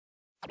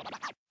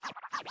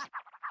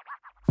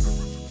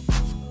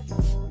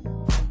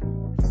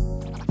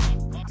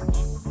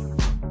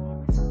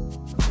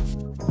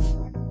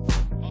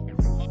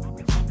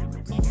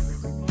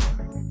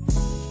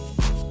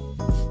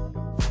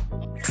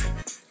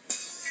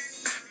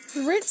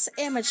Ritz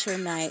Amateur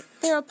Night,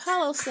 their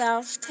Apollo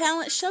Style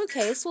Talent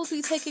Showcase, will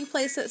be taking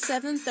place at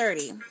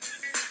 7:30.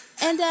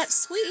 And at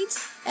Sweet,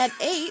 at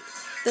 8,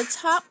 the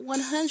top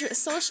 100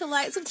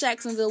 socialites of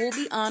Jacksonville will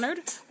be honored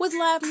with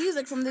live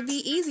music from the Be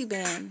Easy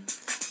Band.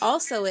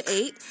 Also at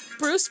 8,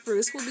 Bruce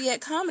will be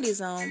at Comedy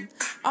Zone,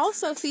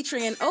 also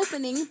featuring an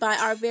opening by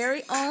our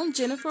very own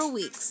Jennifer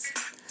Weeks.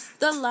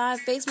 The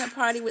live basement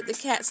party with the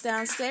Cats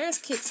Downstairs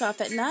kicks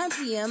off at 9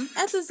 p.m.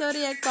 at the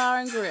Zodiac Bar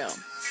and Grill.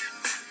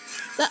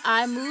 The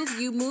I Move,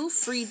 You Move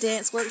free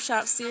dance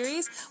workshop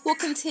series will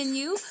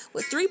continue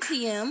with 3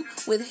 p.m.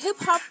 with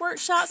hip-hop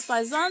workshops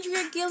by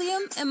Zandria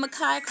Gilliam and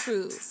Makai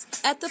Cruz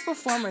at the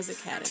Performers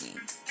Academy.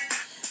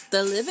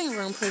 The Living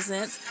Room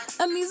presents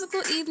a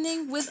musical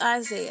evening with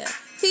Isaiah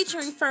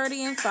featuring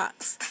Ferdy and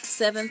Fox,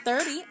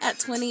 7:30 at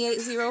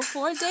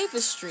 2804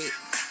 Davis Street.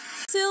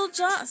 Syl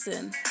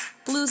Johnson,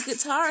 blues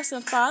guitarist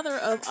and father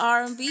of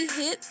R&B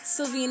hit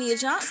Sylvania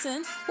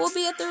Johnson, will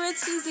be at the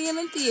Ritz Museum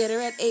and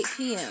Theater at 8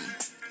 p.m.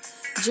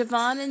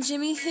 Javon and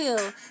Jimmy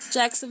Hill,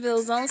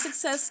 Jacksonville's own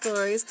success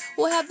stories,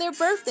 will have their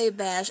birthday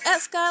bash at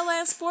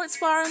Skyline Sports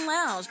Bar and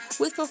Lounge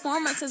with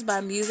performances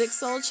by Music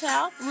Soul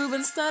Child,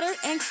 Ruben Studdard,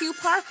 and Q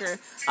Parker.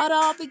 It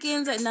all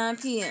begins at 9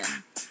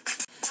 p.m.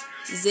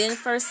 Zen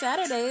First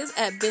Saturdays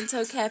at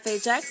Bento Cafe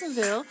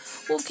Jacksonville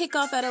will kick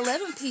off at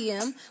 11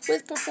 p.m.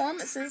 with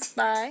performances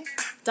by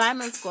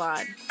Diamond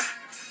Squad.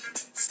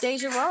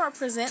 Stage Aurora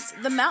presents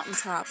The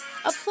Mountaintop,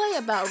 a play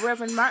about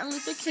Reverend Martin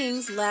Luther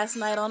King's last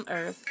night on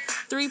Earth,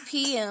 3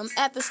 p.m.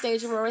 at the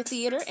Stage Aurora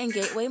Theater and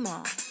Gateway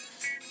Mall.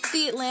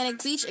 The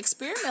Atlantic Beach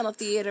Experimental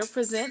Theater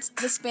presents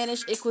The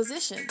Spanish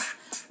Inquisition,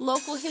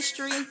 local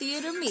history and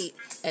theater meet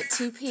at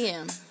 2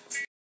 p.m.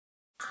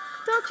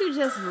 Don't you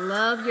just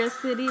love your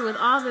city with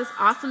all this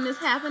awesomeness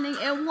happening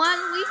in one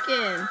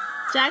weekend?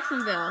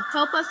 Jacksonville,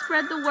 help us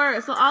spread the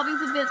word so all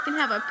these events can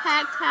have a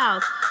packed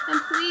house.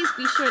 And please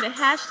be sure to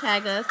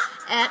hashtag us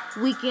at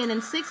Weekend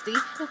in 60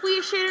 if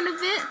we shared an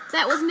event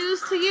that was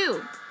news to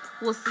you.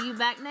 We'll see you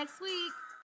back next week.